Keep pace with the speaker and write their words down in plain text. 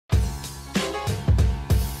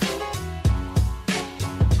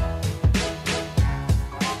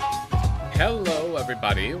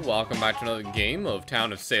everybody, welcome back to another game of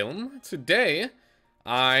Town of Salem. Today,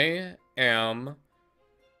 I am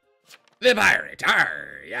the pirate.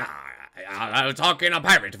 Arr, yeah, I'll talk in a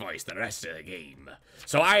pirate voice the rest of the game.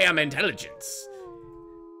 So I am intelligence,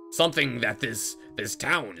 something that this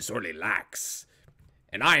town sorely lacks.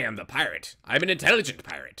 And I am the pirate. I'm an intelligent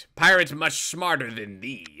pirate. Pirate much smarter than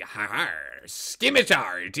thee. Ha ha.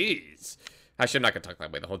 Scimitar it is. Actually, I'm not gonna talk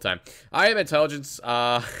that way the whole time. I am intelligence,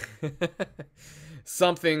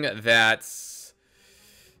 something that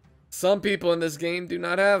some people in this game do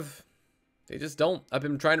not have. They just don't. I've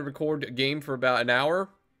been trying to record a game for about an hour.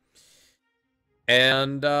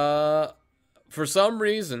 And, for some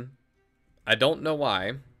reason, I don't know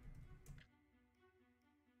why.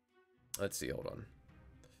 Let's see, hold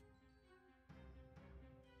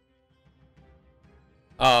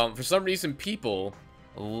on. For some reason, people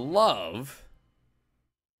love...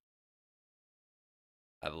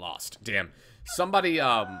 I lost. Damn. Somebody,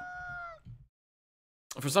 for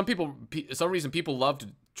some reason, people love to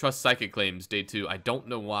trust psychic claims day 2. I don't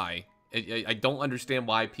know why. I don't understand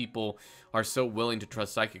why people are so willing to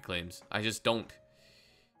trust psychic claims. I just don't.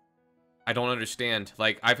 I don't understand.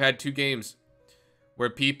 Like, I've had 2 games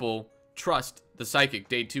where people trust the psychic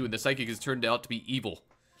day 2, and the psychic has turned out to be evil.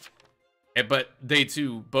 But day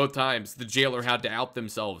 2, both times, the jailer had to out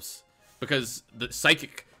themselves because the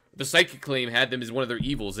psychic claim had them as one of their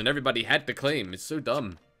evils, and everybody had to claim. It's so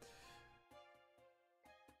dumb.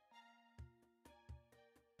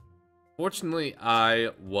 Fortunately,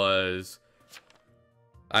 I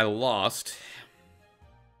lost.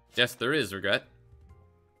 Yes, there is regret.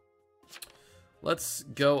 Let's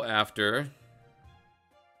go after...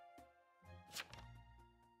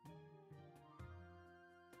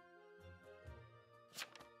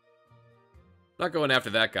 Not going after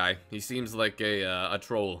that guy. He seems like a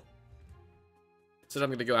troll. So I'm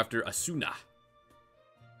going to go after Asuna.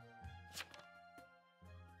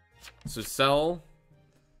 So Cell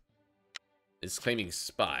is claiming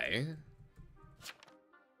spy.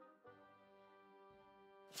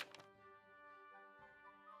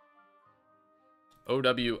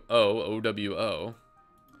 OWO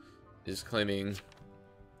is claiming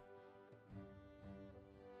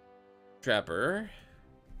Trapper.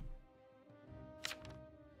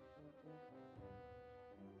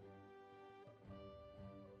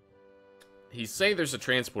 He's saying there's a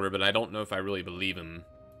transporter, but I don't know if I really believe him.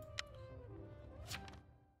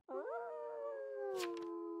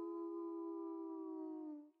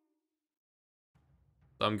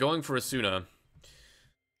 So I'm going for Asuna.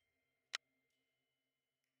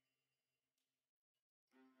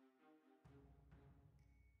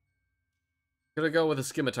 Gonna go with a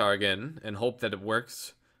Scimitar again, and hope that it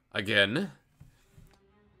works again.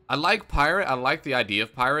 I like pirate, I like the idea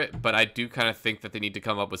of pirate, but I do kind of think that they need to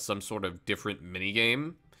come up with some sort of different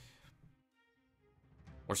minigame.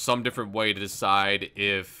 Or some different way to decide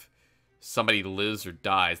if somebody lives or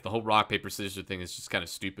dies. The whole rock, paper, scissors thing is just kind of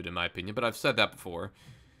stupid in my opinion, but I've said that before.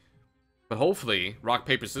 But hopefully, rock,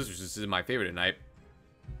 paper, scissors is my favorite tonight.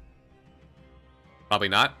 Probably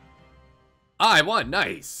not. I won,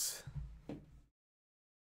 nice!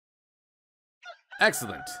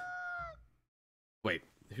 Excellent. Wait.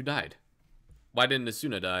 Who died? Why didn't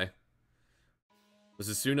Asuna die? Was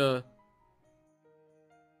Asuna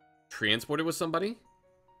transported with somebody?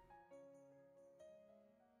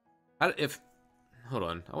 Hold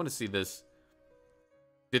on, I want to see this.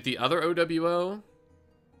 Did the other OWO?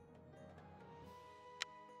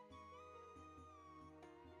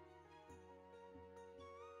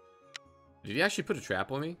 Did he actually put a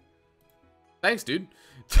trap on me? Thanks, dude.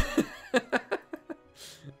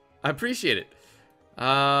 I appreciate it.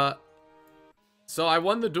 So I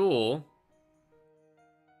won the duel,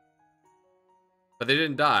 but they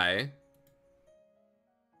didn't die.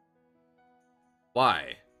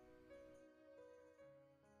 Why?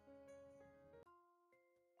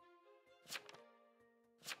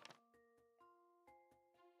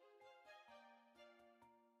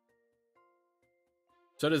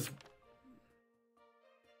 So does...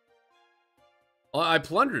 Well, I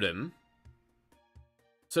plundered him.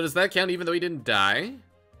 So does that count even though he didn't die?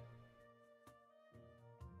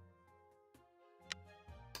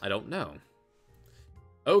 I don't know.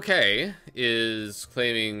 Okay is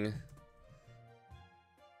claiming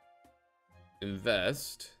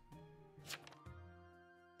invest.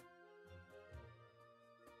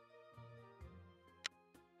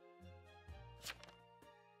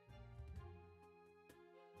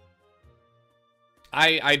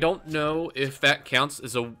 I don't know if that counts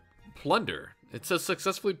as a plunder. It says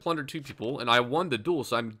successfully plundered 2 people, and I won the duel,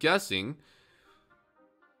 so I'm guessing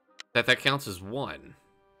that that counts as 1.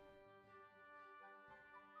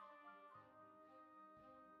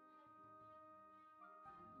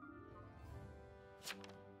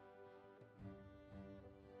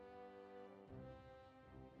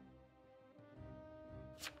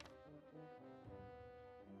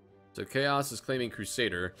 So Chaos is claiming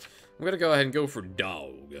Crusader. I'm gonna go ahead and go for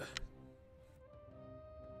Dog.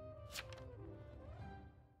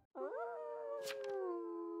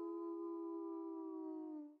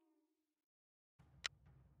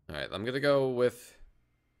 Alright, I'm gonna go with...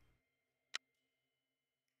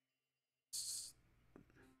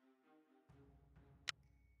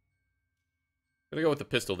 I'm gonna go with the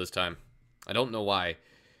pistol this time. I don't know why.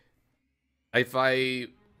 If I...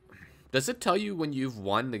 Does it tell you when you've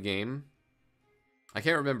won the game? I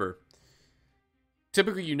can't remember.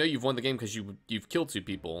 Typically, you know you've won the game because you've killed 2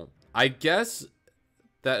 people. I guess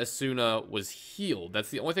that Asuna was healed. That's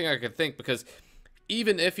the only thing I could think, because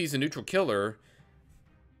even if he's a neutral killer,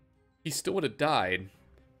 he still would have died.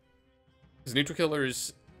 Because neutral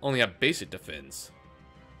killers only have basic defense.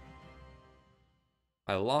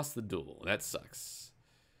 I lost the duel. That sucks.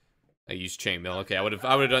 I used chainmail. Okay, I would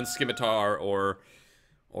have done scimitar or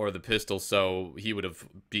the pistol, so he would have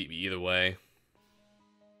beat me either way.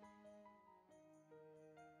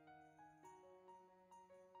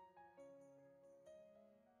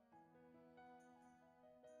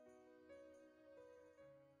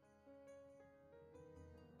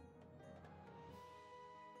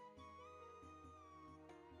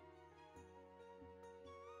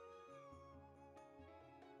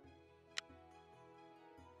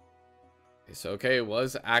 So, okay, it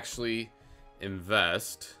was actually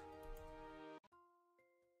invest.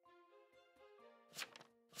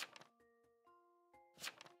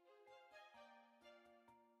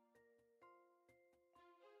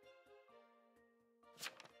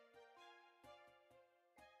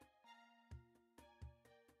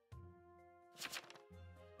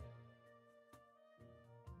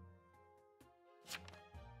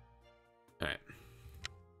 All right.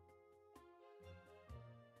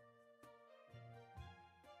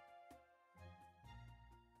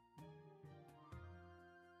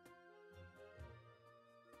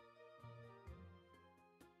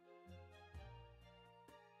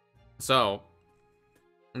 So,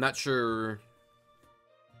 I'm not sure.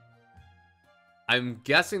 I'm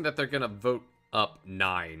guessing that they're gonna vote up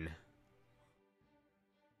 9.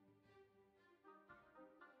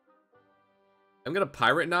 I'm gonna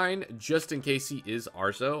pirate 9 just in case he is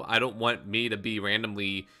Arso. I don't want me to be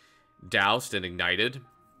randomly doused and ignited.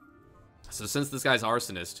 So since this guy's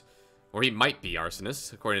arsonist, or he might be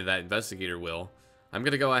arsonist, according to that investigator will, I'm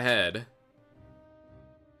gonna go ahead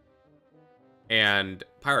and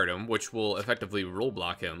pirate him, which will effectively rule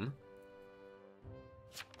block him.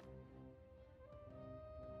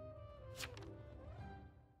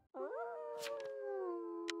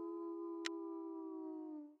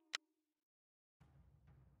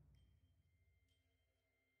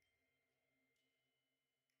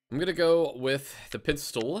 I'm gonna go with the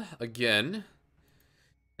pistol again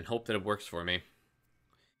and hope that it works for me.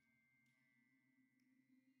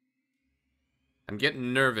 I'm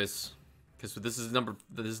getting nervous because this is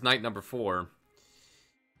night number 4,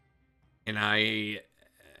 and I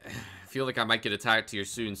feel like I might get attacked here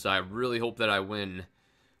soon, so I really hope that I win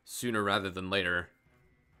sooner rather than later.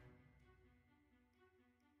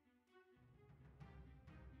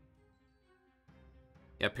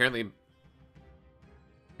 Yeah, apparently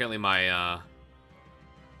my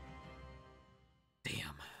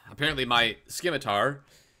apparently my scimitar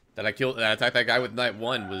that attacked that guy with night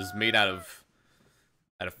 1 was made out of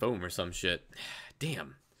foam or some shit.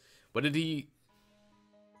 Damn. What did he...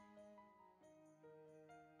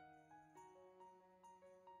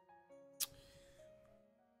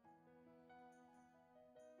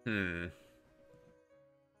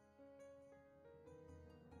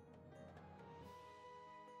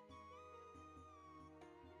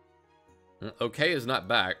 Okay is not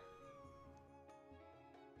back.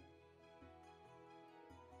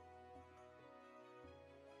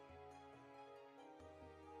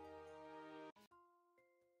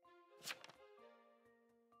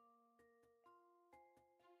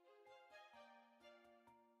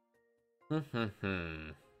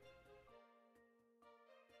 I'm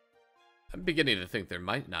beginning to think there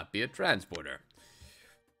might not be a transporter.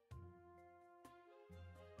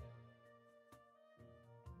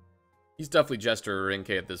 He's definitely Jester or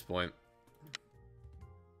NK at this point.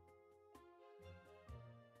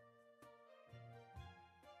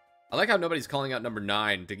 I like how nobody's calling out number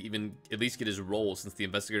 9 to even at least get his role, since the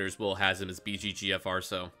investigator's will has him as BGGFR,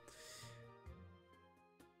 so.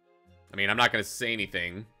 I mean, I'm not going to say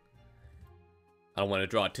anything. I don't want to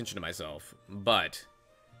draw attention to myself, but...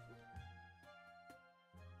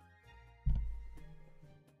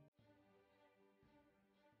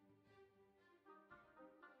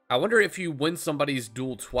 I wonder if you win somebody's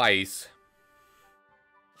duel twice,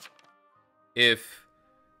 if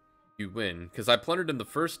You win. Because I plundered him the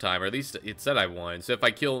first time, or at least it said I won. So if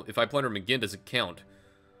I plunder him again, does it count?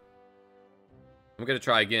 I'm gonna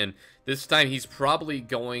try again. This time he's probably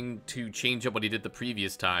going to change up what he did the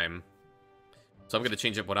previous time. So I'm gonna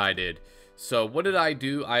change up what I did. So what did I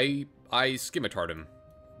do? I scimitarred him.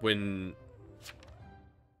 When...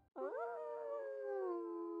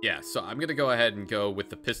 Yeah, so I'm gonna go ahead and go with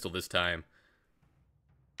the pistol this time.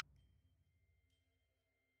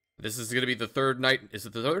 This is gonna be the third night. Is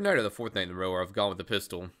it the third night or the fourth night in a row where I've gone with the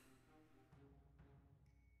pistol?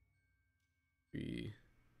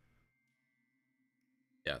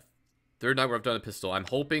 Yeah, third night where I've done a pistol. I'm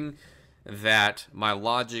hoping that my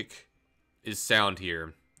logic is sound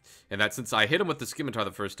here. And that since I hit him with the scimitar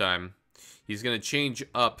the first time, he's gonna change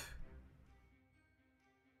up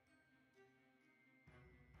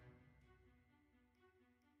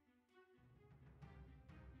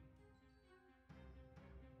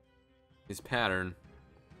his pattern.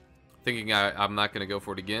 Thinking I'm not gonna go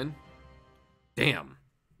for it again. Damn.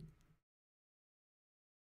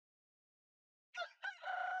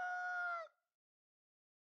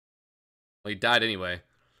 Well, he died anyway.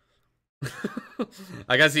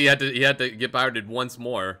 I guess he had to get pirated once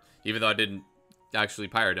more, even though I didn't actually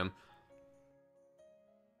pirate him.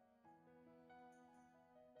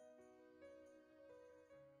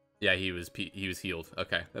 Yeah, he was healed.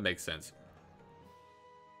 Okay, that makes sense.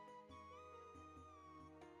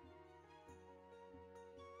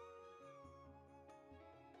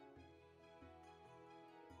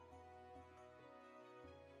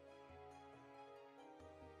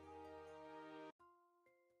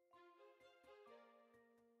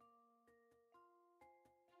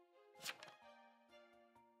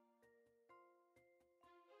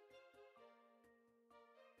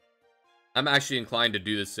 I'm actually inclined to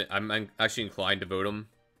do this. I'm actually inclined to vote him.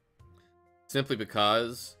 Simply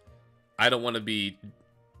because I don't want to be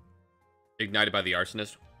ignited by the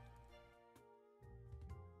arsonist.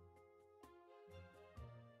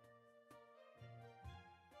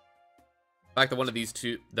 The fact that one of these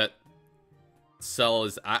two, that Cell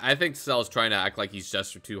is, I think Cell is trying to act like he's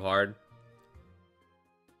Jester too hard.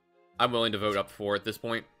 I'm willing to vote up for at this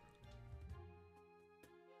point.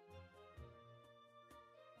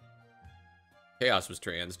 Chaos was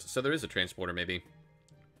transed, so there is a transporter, maybe.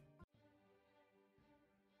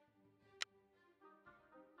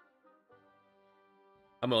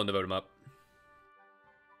 I'm willing to vote him up.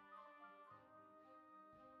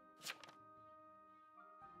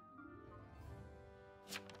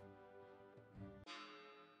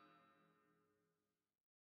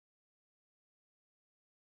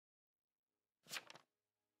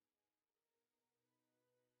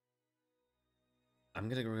 I'm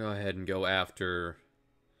gonna go ahead and go after...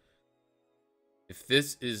 If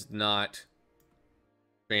this is not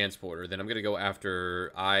transporter, then I'm gonna go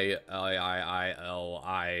after I,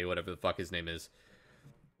 whatever the fuck his name is.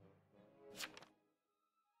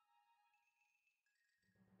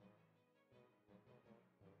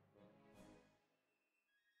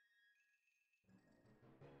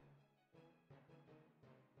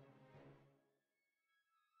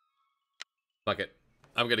 Fuck it.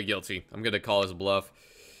 I'm gonna guilty. I'm gonna call his bluff.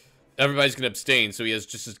 Everybody's gonna abstain, so he has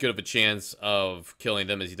just as good of a chance of killing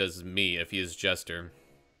them as he does me if he is Jester.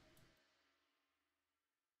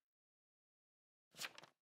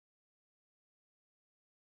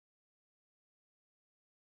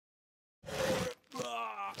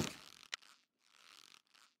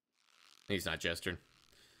 He's not Jester.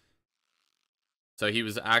 So he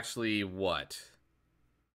was actually what?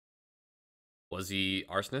 Was he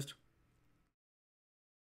arsonist?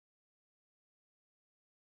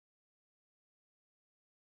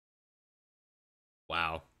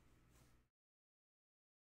 Wow.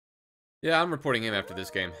 Yeah, I'm reporting him after this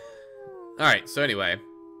game. Alright, so anyway,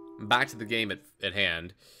 back to the game at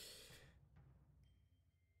hand.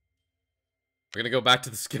 We're gonna go back to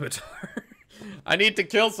the scimitar. I need to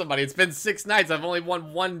kill somebody. It's been 6 nights. I've only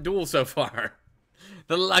won 1 duel so far.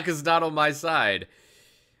 The luck is not on my side.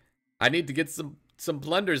 I need to get some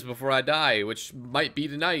plunders before I die, which might be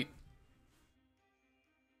tonight.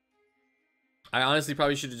 I honestly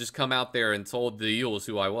probably should have just come out there and told the Eels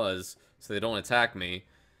who I was, so they don't attack me.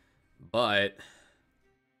 But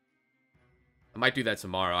I might do that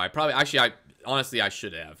tomorrow. Honestly, I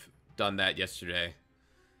should have done that yesterday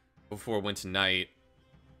before it went tonight.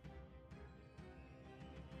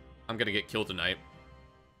 I'm gonna get killed tonight.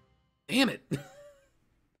 Damn it.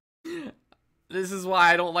 This is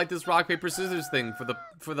why I don't like this rock paper scissors thing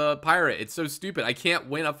for the pirate. It's so stupid. I can't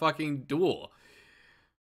win a fucking duel.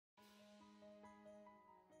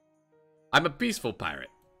 I'm a peaceful pirate.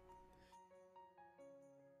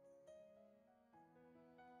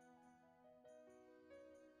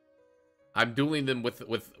 I'm dueling them with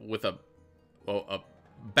a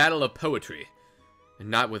battle of poetry, and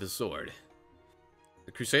not with a sword.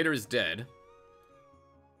 The Crusader is dead.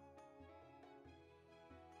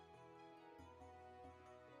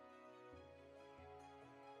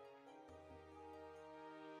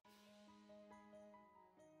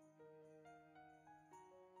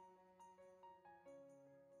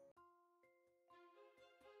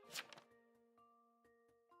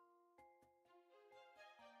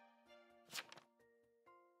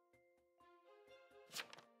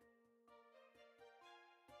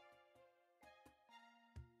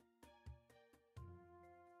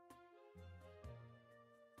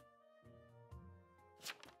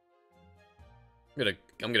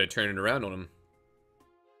 I'm gonna turn it around on him.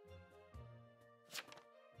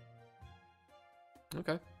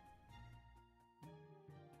 Okay.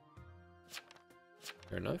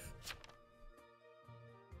 Fair enough.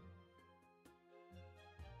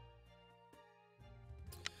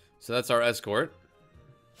 So that's our escort.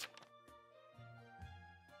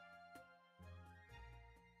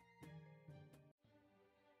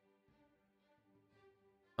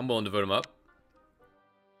 I'm willing to vote him up.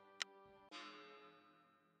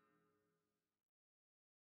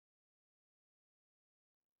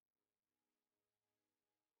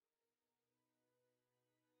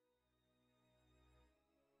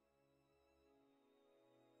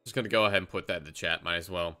 Just gonna go ahead and put that in the chat, might as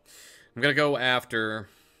well. I'm gonna go after...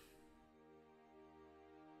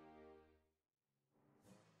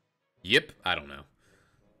 Yep, I don't know.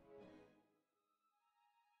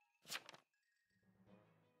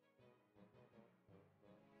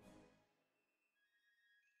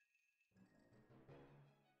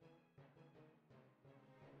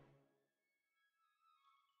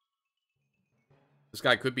 This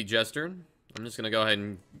guy could be Jester. I'm just gonna go ahead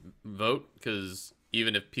and vote, because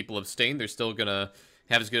even if people abstain, they're still gonna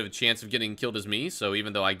have as good of a chance of getting killed as me. So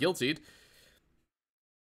even though I guiltied,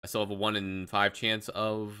 I still have a 1 in 5 chance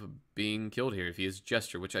of being killed here if he is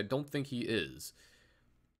Jester, which I don't think he is.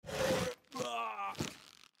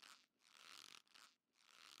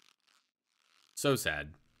 So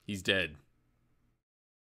sad. He's dead.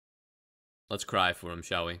 Let's cry for him,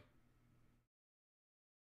 shall we?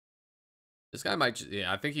 This guy might...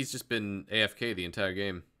 Yeah, I think he's just been AFK the entire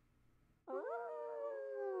game.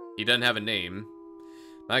 He doesn't have a name.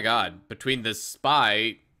 My god. Between the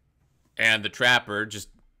spy and the trapper just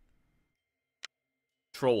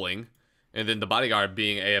trolling, and then the bodyguard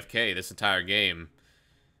being AFK this entire game,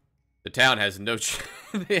 the town has no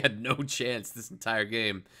they had no chance this entire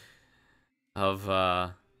game of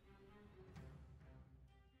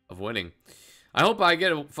winning. I hope I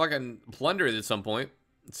get a fucking plunder at some point.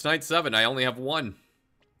 It's night 7. I only have 1.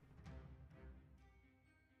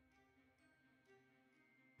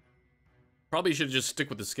 Probably should just stick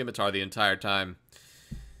with the scimitar the entire time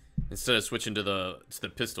instead of switching to the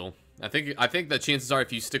pistol. I think the chances are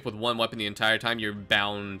if you stick with one weapon the entire time, you're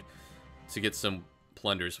bound to get some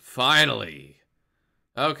plunders. Finally.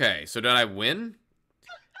 Okay, so did I win?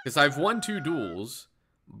 Because I've won 2 duels,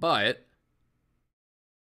 but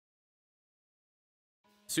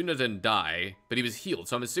Suna didn't die, but he was healed,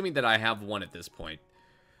 so I'm assuming that I have won at this point.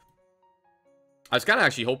 I was kind of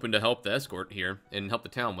actually hoping to help the escort here and help the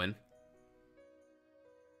town win.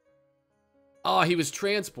 Oh, he was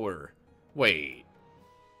transporter. Wait.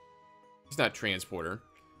 He's not transporter.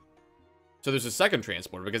 So there's a second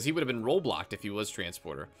transporter, because he would have been roll-blocked if he was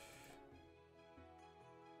transporter.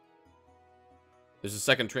 There's a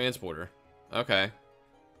second transporter. Okay.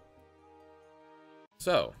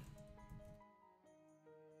 So.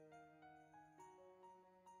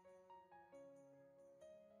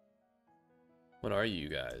 What are you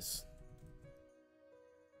guys?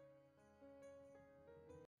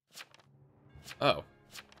 Oh.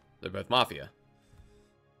 They're both Mafia.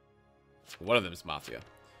 One of them is Mafia.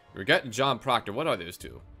 Regret and John Proctor. What are those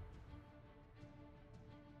two?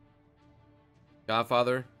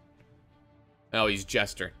 Godfather? Oh, he's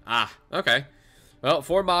Jester. Ah, okay. Well,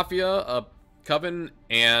 4 Mafia, a Coven,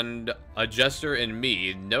 and a Jester and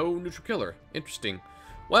me. No neutral killer. Interesting.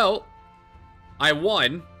 Well, I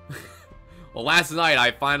won. Well, last night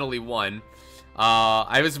I finally won.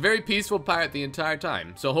 I was a very peaceful pirate the entire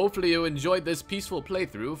time. So hopefully you enjoyed this peaceful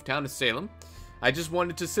playthrough of Town of Salem. I just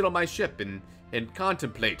wanted to sit on my ship and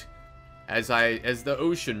contemplate as the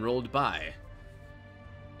ocean rolled by.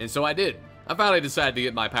 And so I did. I finally decided to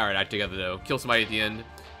get my pirate act together though. Kill somebody at the end.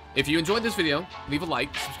 If you enjoyed this video, leave a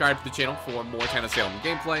like, subscribe to the channel for more Town of Salem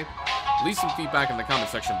gameplay. Leave some feedback in the comment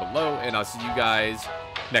section below, and I'll see you guys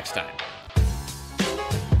next time.